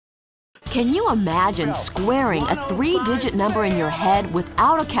Can you imagine squaring a 3-digit number in your head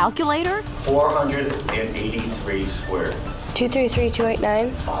without a calculator? 483 squared.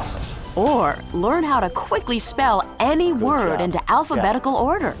 233289. Awesome. Or learn how to quickly spell any word into alphabetical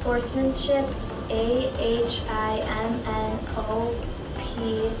order? Sportsmanship,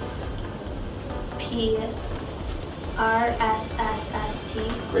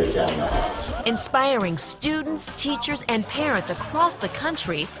 AHIMNOPPRSSST. Great job. Inspiring students, teachers, and parents across the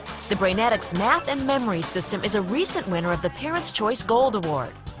country, the Brainetics Math and Memory System is a recent winner of the Parents' Choice Gold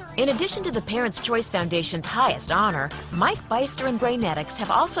Award. In addition to the Parents' Choice Foundation's highest honor, Mike Beister and Brainetics have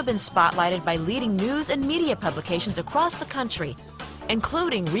also been spotlighted by leading news and media publications across the country,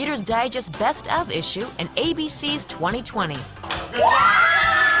 including Reader's Digest Best of issue and ABC's 2020.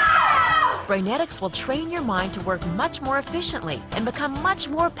 Brainetics will train your mind to work much more efficiently and become much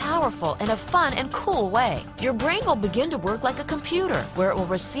more powerful in a fun and cool way. Your brain will begin to work like a computer, where it will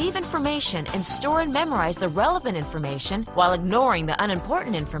receive information and store and memorize the relevant information while ignoring the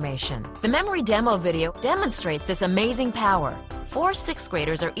unimportant information. The memory demo video demonstrates this amazing power. 4 6th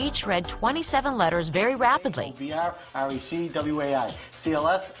graders are each read 27 letters very rapidly. BRRECWAI,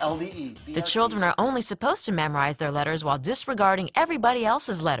 CLS, LDE. The children are only supposed to memorize their letters while disregarding everybody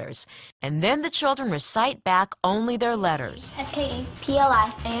else's letters. And then the children recite back only their letters. SKE, PLI,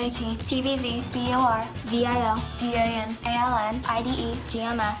 AAT, TVZ, BOR, VIO, DAN, ALN, IDE,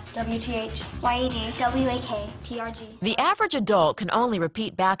 GMS, WTH, YED, WAK, TRG. The average adult can only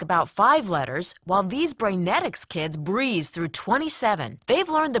repeat back about 5 letters, while these Brainetics kids breeze through 27. They've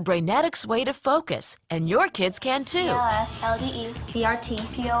learned the Brainetics way to focus, and your kids can too. CLS, LDE, BRT,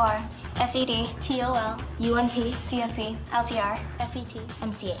 POR, SED, TOL, UNP, CFE, LTR, FET,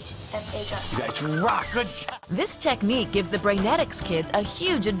 MCH, FHR. You guys rock. Good job. This technique gives the Brainetics kids a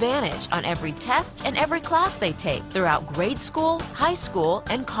huge advantage on every test and every class they take throughout grade school, high school,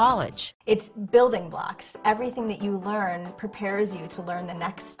 and college. It's building blocks. Everything that you learn prepares you to learn the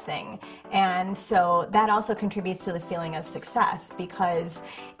next thing. And so that also contributes to the feeling of success, because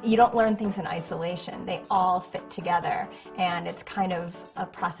you don't learn things in isolation. They all fit together, and it's kind of a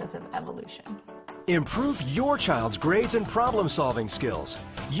process of evolution. Improve your child's grades and problem-solving skills.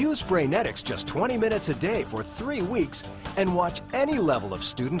 Use Brainetics just 20 minutes a day for 3 weeks and watch any level of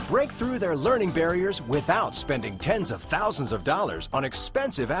student break through their learning barriers without spending tens of thousands of dollars on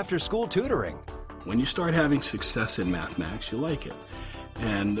expensive after-school tutoring. When you start having success in mathematics, you like it.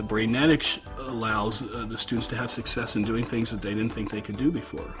 And the Brainetics allows the students to have success in doing things that they didn't think they could do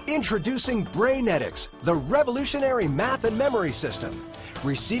before. Introducing Brainetics, the revolutionary math and memory system,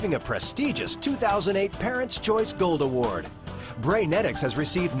 receiving a prestigious 2008 Parents' Choice Gold Award. Brainetics has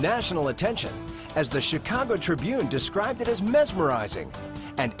received national attention, as the Chicago Tribune described it as mesmerizing.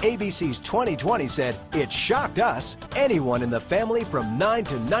 And ABC's 2020 said, "It shocked us. Anyone in the family from 9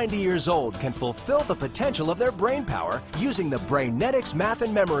 to 90 years old can fulfill the potential of their brain power using the Brainetics Math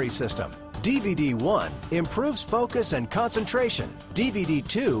and Memory System." DVD 1 improves focus and concentration. DVD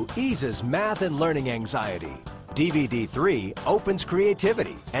 2 eases math and learning anxiety. DVD 3 opens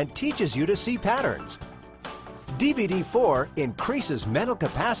creativity and teaches you to see patterns. DVD 4 increases mental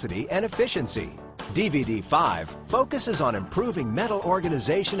capacity and efficiency. DVD 5 focuses on improving mental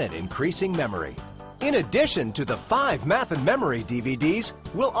organization and increasing memory. In addition to the 5 math and memory DVDs,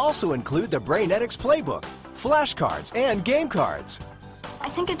 we'll also include the Brainetics Playbook, flashcards, and game cards. I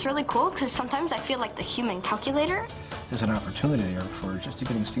think it's really cool because sometimes I feel like the human calculator. There's an opportunity there for just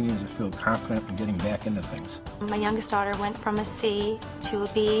getting students to feel confident and getting back into things. My youngest daughter went from a C to a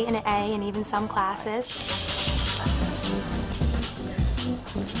B and an A in even some classes.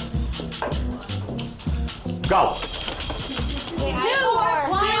 Go. 2, 1,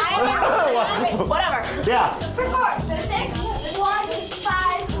 Whatever. Yeah. for 4, 6, 1,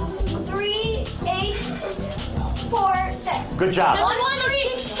 5, 3, 8, 4, 6. Good job. 1, 3,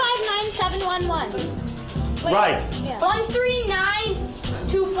 5, 9, 7, 1, 1. Wait, Right. Yeah. 1, 3, 9,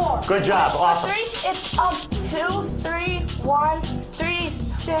 2, 4. Good job. Awesome. 3, it's 2, 3, 1, 3,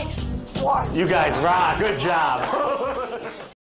 6, 1. You guys rock. Good job.